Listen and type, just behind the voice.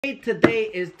Today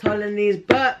is Tolani's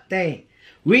birthday.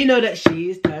 We know that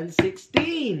she's turned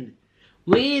 16.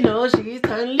 We know she's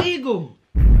turned legal.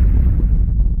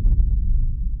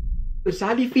 So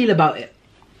how do you feel about it?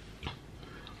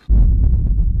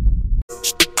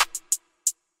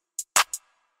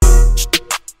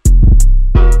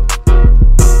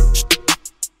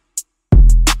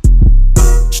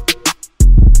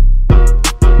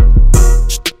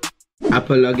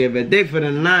 Apple, I'll give a day for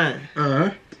the night.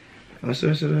 What's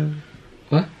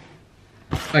What?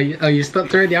 Oh, you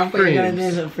stopped already? I thought you were gonna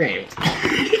do some frames.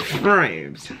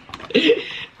 Frames.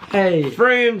 Hey.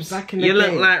 Frames. You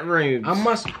look like frames. I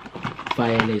must.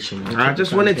 Violation. I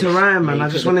just wanted to rhyme, man. I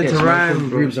just wanted to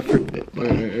rhyme. What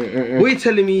are you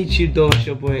telling me, YouTube though? It's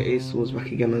your boy Asmxlls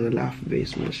back again on the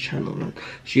LifeWithAsmxlls channel, man.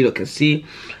 So you can see,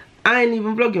 I ain't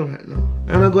even vlogging right now.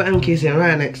 And I got MK sitting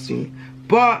right next to me.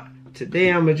 But today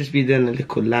I'm gonna just be doing a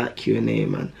little light Q&A,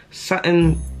 man.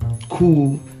 Something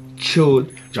cool, chilled.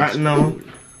 Right now,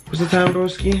 what's the time,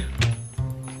 broski?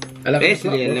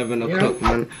 Basically 11 o'clock,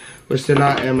 man. We're still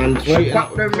out here, man.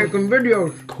 Quack, they're making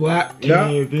videos. Quack,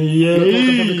 yeah.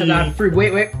 Because I have free.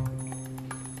 Wait.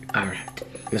 Alright,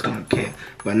 let's go. Okay.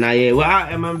 But now, yeah, we're out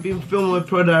here, man. Been filming with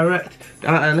Pro Direct.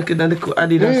 Look at that little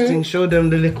Adidas thing. Show them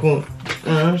the little.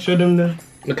 Show them the.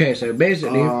 Okay, so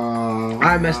basically,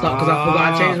 I messed up because I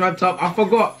forgot I changed my top. I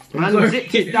forgot. Man,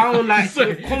 zipped it down like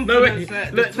confidence.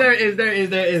 Look, there it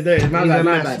is. My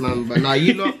bad. Man. But now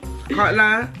you lot, can't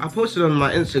lie. I posted on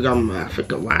my Instagram. I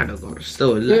forgot why I got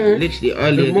still literally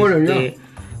earlier this day.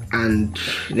 And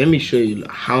let me show you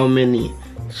how many.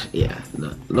 Yeah,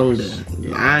 look, long day.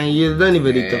 And you don't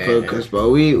even need to focus, but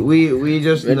we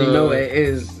just know it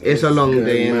is. It's a long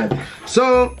day, man.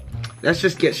 So. Let's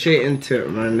just get straight into it,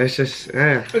 man. Let's just,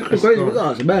 let's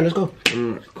go.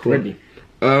 Cool. Ready.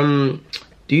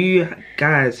 Do you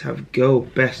guys have girl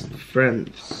best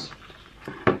friends?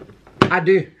 I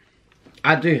do.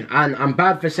 And I'm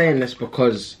bad for saying this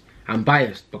because I'm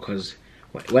biased, because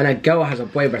when a girl has a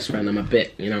boy best friend, I'm a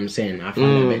bit, you know what I'm saying? I find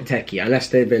it a bit techie, unless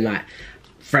they've been like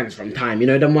friends from time, you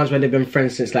know, the ones where they've been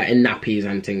friends since like in nappies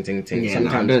and ting. Yeah,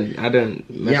 sometimes no, I don't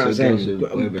mess with girls.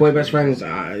 Boy best friends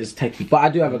is techie, but I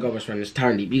do have a girl best friend. It's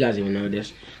Taryn. You guys even know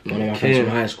this. One of my friends from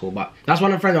high school, but that's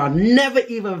one of the friends I'd never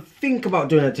even think about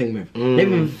doing a thing with. Never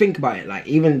even think about it. Like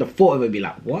even the thought of it would be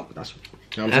like, what? That's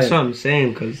what I'm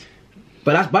saying, because.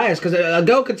 But that's biased, because a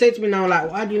girl could say to me now, like,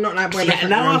 why do you not like boy best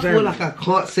friend? Now I feel like I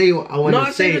can't say what I want to say.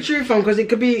 Not say the truth, fam, because it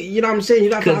could be, you know what I'm saying?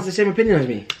 You don't have to have the same opinion as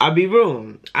me. I'll be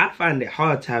real. I find it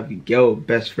hard to have girl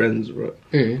best friends, bro.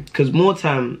 Because more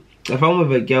time, if I'm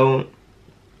with a girl,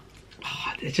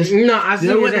 they're just... No, I see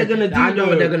what they're going to do. I know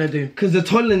what they're going to do. Because they're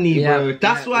Tolani, bro.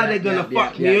 That's why they're going to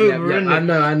fuck me over, innit? I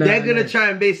know. They're going to try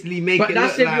and basically make it But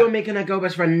that's if you're making a girl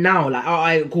best friend now. Like,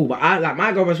 alright, cool. But like,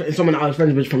 my girl best friend is someone that I was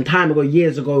friends with from time ago,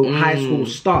 years ago, high school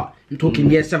start. I'm talking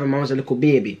year 7 when I was a little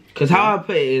baby. Because how I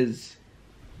put it is,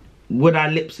 would I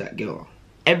lips that girl?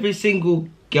 Every single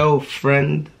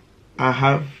girlfriend I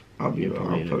have, I'll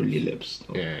probably lips.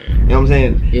 Yeah. You know what I'm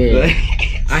saying? Yeah.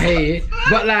 I hear you.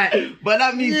 But like... But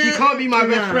that means you can't be my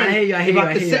best friend. If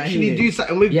I could sexually do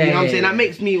something with you, you know what I'm saying? That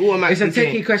makes me automatically... It's a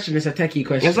techie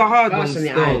question. It's a hard one. Personally,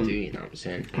 I do, you know what I'm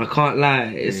saying? I can't lie.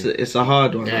 It's a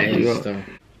hard one. Yeah, it is still.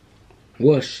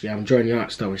 Whoosh. Yeah, I'm drawing you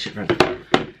out still and shit, man.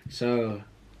 So...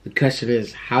 The question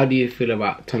is, how do you feel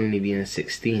about Tolani being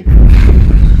 16?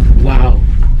 Wow.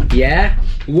 Yeah?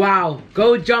 Wow.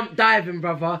 Go jump diving,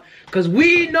 brother. Because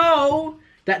we know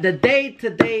that the day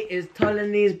today is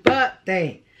Tolani's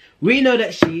birthday. We know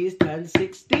that she's turned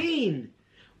 16.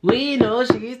 We know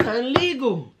she's turned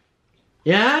legal.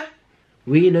 Yeah?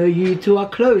 We know you two are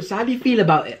close. How do you feel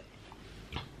about it?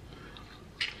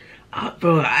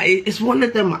 Bro, it's one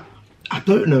of them, I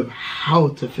don't know how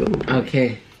to feel.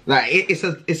 Okay. Like it's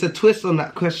a twist on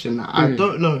that question. Like, I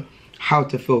don't know how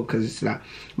to feel, because it's like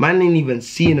man ain't even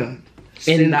seen her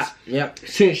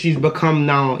since she's become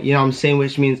now, you know what I'm saying,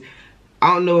 which means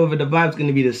I don't know whether the vibe's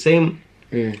gonna be the same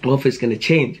or if it's gonna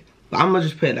change. But I'm gonna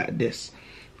just put it like this.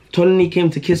 Tolani came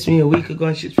to kiss me a week ago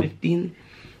and she's 15,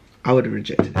 I would have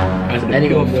rejected it. As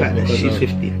anyone the fact that she's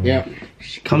 15. Yeah.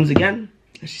 She comes again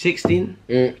and she's 16,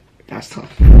 that's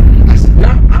tough.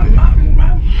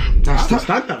 That's tough.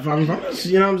 That from you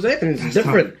know what I'm saying? It's that's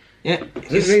different. Tough. Yeah.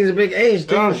 This thing's a big age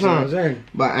difference, you know what I'm saying?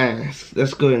 But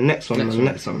let's go to the next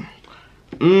one.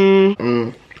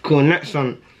 Cool, next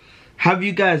one. Have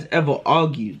you guys ever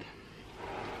argued?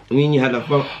 I mean, you had a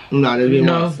phone. No, there's been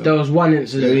No, once, there was one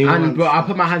incident, and bro, once. I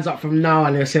put my hands up from now,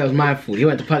 and they'll say it was my fault. He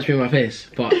went to punch me in my face,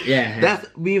 but yeah.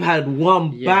 We've had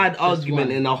one bad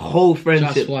argument in a whole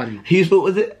friendship. Just one. Whose fault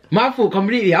was it? My fault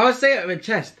completely. I was saying it with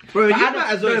chest. Bro, But you I don't-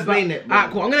 might as well no, explain but- it, bro.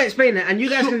 Alright, cool. I'm gonna explain it, and you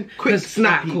guys can Quick,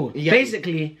 snap. Cool. Yeah.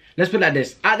 Basically, let's put it like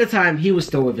this. At the time, he was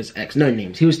still with his ex. No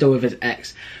names. He was still with his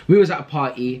ex. We was at a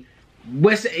party.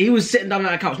 He was sitting down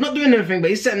on the couch, not doing anything,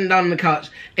 but he's sitting down on the couch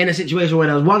in a situation where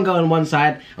there was one girl on one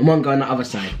side and one girl on the other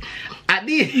side. At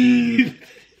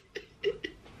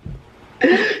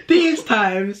these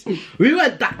times, we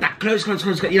weren't that close, you know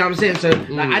what I'm saying? So,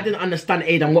 like, I didn't understand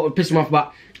Aidan, what would piss him off,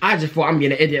 but I just thought I'm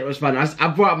being an idiot. It was fun. I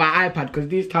brought up my iPad because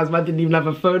these times I didn't even have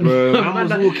a phone. Bro, I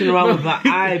was walking around with my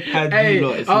iPad. Hey, you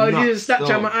lot. It's I was nuts, using Snapchat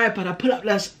though. on my iPad. I pull up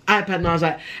this iPad and I was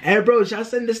like, hey bro, should I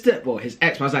send this to his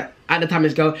ex? I was like, at the time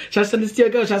his girl, should I send this to your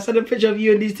girl? Should I send a picture of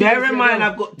you and these two? Bear in mind,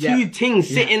 I've got two things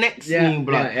sitting next to me,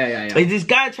 bro. Yeah. Is this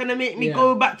guy trying to make me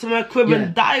go back to my crib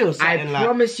and die or something? I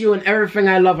promise you, and everything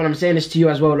I love, and I'm saying this to you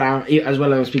as well now, as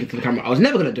well as I'm speaking to the camera, I was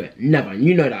never gonna do it. Never. And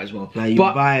you know that as well. Nah, you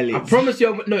but violate. I promise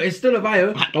you, no, it's still a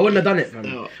bio. I wouldn't have done it,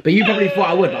 fam. But you probably thought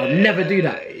I would, but I'll never do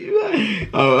that.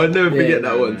 Oh, I'll never forget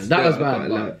that one. That was bad,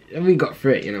 but we got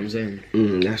through it, you know what I'm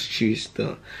saying? That's true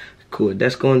stuff. Cool,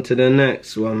 let's go on to the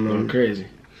next one, man. I'm crazy.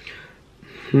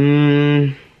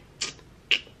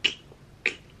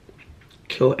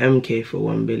 Kill MK for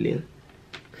 1 billion.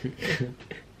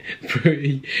 Bro,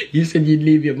 you said you'd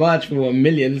leave your march for 1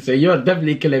 million, so you're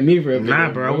definitely killing me for a billion.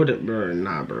 Nah, bro, I wouldn't, bro.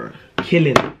 Nah, bro.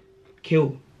 Killing.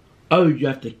 Kill. Oh, you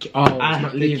have to kill. Oh, I it's have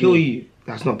not to kill you.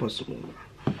 That's not possible, bro.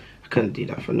 I couldn't do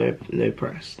that for no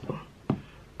price. No.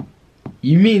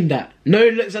 You mean that? No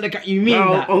looks at the cat. You mean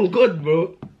that? On God,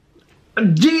 bro. A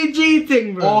GG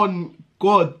thing, bro. On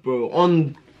God, bro.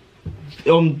 On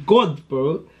God,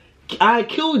 bro. I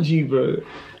killed you, bro.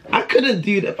 I couldn't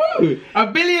do that, bro. A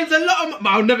billion's a lot of.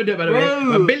 I'll never do it, by the way.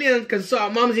 Bro. A billion can sort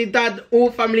out mumsy, dad,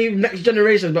 all family, next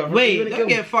generation. But Wait, don't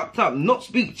get fucked up. Not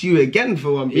speak to you again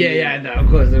for 1 billion. Yeah, no, of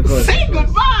course. Say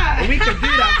goodbye. We could do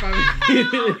that, fam.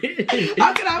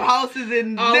 I could have houses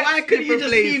in why couldn't you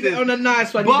just leave it on a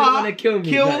nice one? You don't want to kill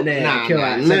me.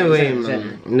 No way,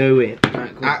 man. No way.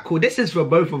 Alright, Cool. This is for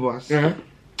both of us. Uh-huh.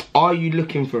 Are you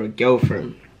looking for a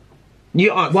girlfriend?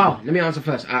 You answer. Wow, let me answer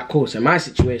first. Alright, cool. So my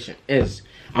situation is,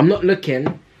 I'm not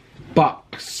looking, but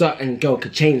a certain girl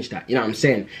could change that. You know what I'm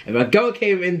saying? If a girl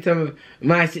came into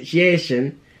my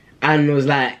situation and was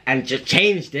like, and just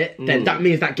changed it, then that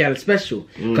means that girl is special.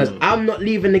 Because I'm not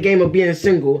leaving the game of being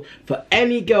single for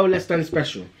any girl less than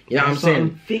special. You know what I'm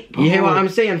saying? You hear what I'm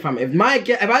saying, fam? If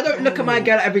I don't look at my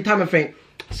girl every time and think,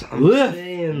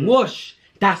 whoosh,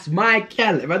 that's my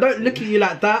girl. If I don't look at you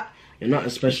like that, you're not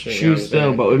as special. True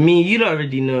still, but with me, you don't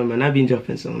already know, man. I've been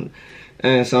dropping some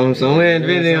weird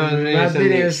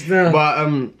videos, still.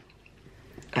 but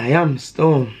I am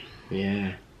still.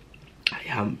 Yeah. I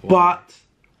am. But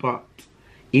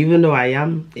even though I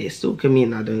am, it still can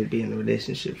mean I don't be in a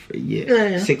relationship for a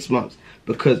year, 6 months,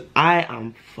 because I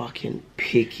am fucking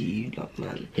picky, you lot,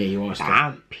 man. Yeah, you are. Still.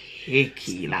 I'm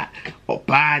picky, like, or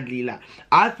badly, like.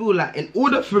 I feel like in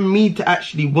order for me to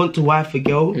actually want to wife a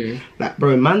girl, like,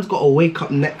 bro, man's got to wake up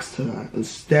next to her and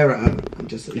stare at her and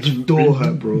just adore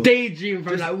her, bro. Daydream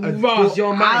from like, Ross,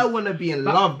 your man. I want to be in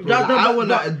love, bro. I want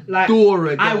to adore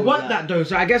a girl. I want that though,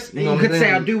 so I guess you could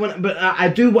say I do want, but I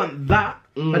do want that.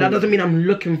 But that doesn't mean I'm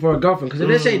looking for a girlfriend. Because if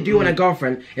they say, do you want a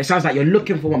girlfriend? It sounds like you're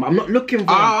looking for one. But I'm not looking for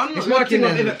one. I'm not it's more looking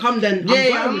if it comes, then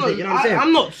I'm with it. You know what I'm saying?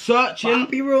 I'm not searching. I'll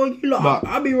be real, you lot.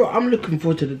 I'll be real. I'm looking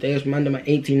forward to the days, man. I'm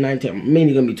 18, 19. I'm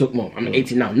mainly going to be talking more. I'm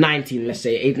 18 now. 19, let's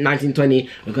say. 18, 19, 20.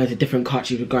 We're going to different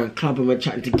countries. We're going clubbing. We're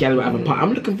chatting together. We're having a party.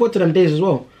 I'm looking forward to them days as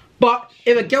well. But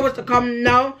if a girl was to come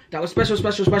now that was special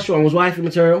and was wifey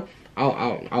material,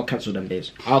 I'll cancel them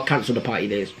days. I'll cancel the party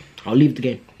days. I'll leave the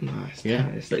game. Nice. Yeah.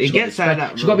 Nice. It gets like that,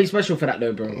 bro. She's got to be special for that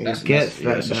though, bro. That's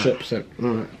 100%.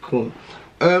 Alright, cool.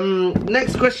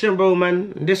 Next question, bro,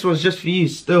 man. This one's just for you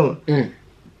still. Do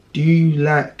you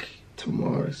like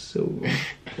Tamara Silver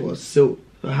or Silk?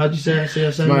 How'd you say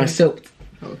your surname? Tamara Silk.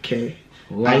 Okay.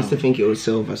 Wow. I used to think it was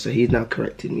Silver, so he's now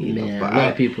corrected me. You know, but a lot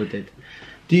of people did.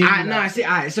 Do you no, see,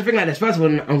 it's a thing like this. First of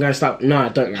all, I'm gonna start. No, I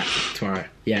don't like Tamara.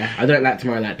 Yeah, I don't like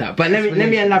Tamara like that. But let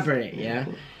me elaborate. Yeah.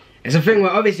 It's a thing where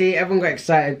obviously everyone got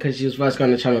excited because she was first going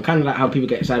on the channel. Kind of like how people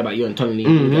get excited about you and Tony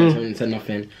and said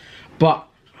nothing. But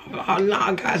a lot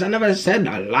of guys, I never said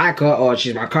I like her or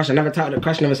she's my crush. I never told the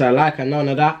crush, never said I like her, none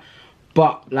of that.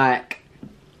 But like,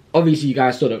 obviously you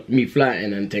guys saw me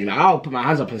flirting and things. Like, I'll put my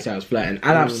hands up and say I was flirting.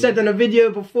 And I've said in a video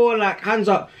before, like, hands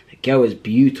up, the girl is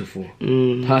beautiful.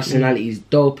 Personality is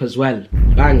dope as well.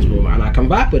 Bangs, bro, and I can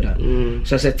vibe with her.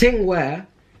 So it's a thing where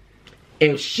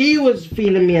if she was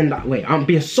feeling me in that way, I'm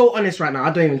being so honest right now,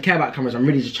 I don't even care about cameras, I'm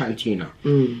really just chatting to you now.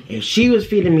 If she was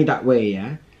feeling me that way,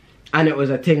 yeah, and it was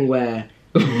a thing where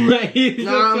I'm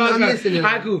listening.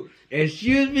 Alright, cool. If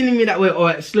she was feeling me that way,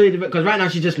 or it slowly developed, because right now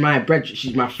she's just my bread,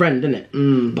 she's my friend, isn't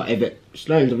it? But if it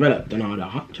slowly developed, then I would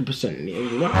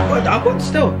 100%. I would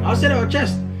still. I'll say that on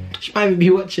chest. She might even be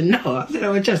watching now. I'll say that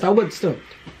on chest. I would still.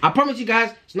 I promise you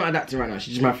guys, it's not adapting right now.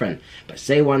 She's just my friend. But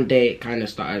say one day it kind of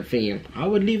started thinking, I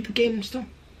would leave the game still.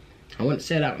 I wouldn't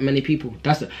say that to many people.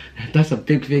 That's a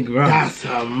big thing, bro. That's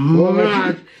a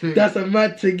mad. That's a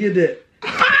mad to get it.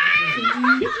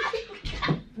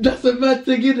 That's a mad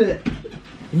to get it.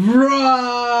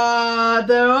 Bro,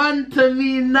 they're on to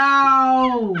me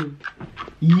now.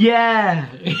 Yeah.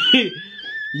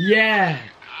 Yeah.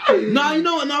 No, you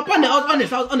know what? No, I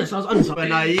was honest. But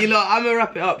now, you lot, I'm gonna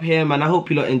wrap it up here, man. I hope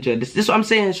you lot enjoyed this. This is what I'm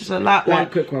saying. It's just a light one.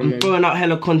 Quick one, I'm man. throwing out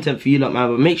hella content for you lot,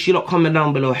 man. But make sure you lot comment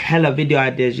down below hella video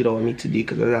ideas you don't want me to do.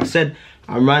 Because as I said,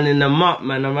 I'm running them up,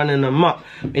 man. I'm running them up.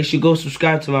 Make sure you go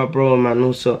subscribe to my bro, man.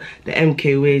 Also, the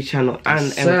MKWay channel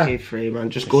and Mkfray, man.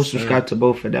 Just go subscribe to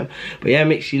both of them. But yeah,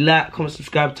 make sure you like, comment,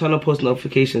 subscribe, turn on post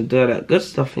notifications, do all that good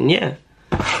stuff. And yeah.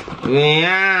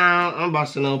 I'm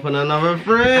busting open another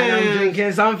frame. And I'm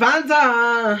drinking some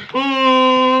Fanta.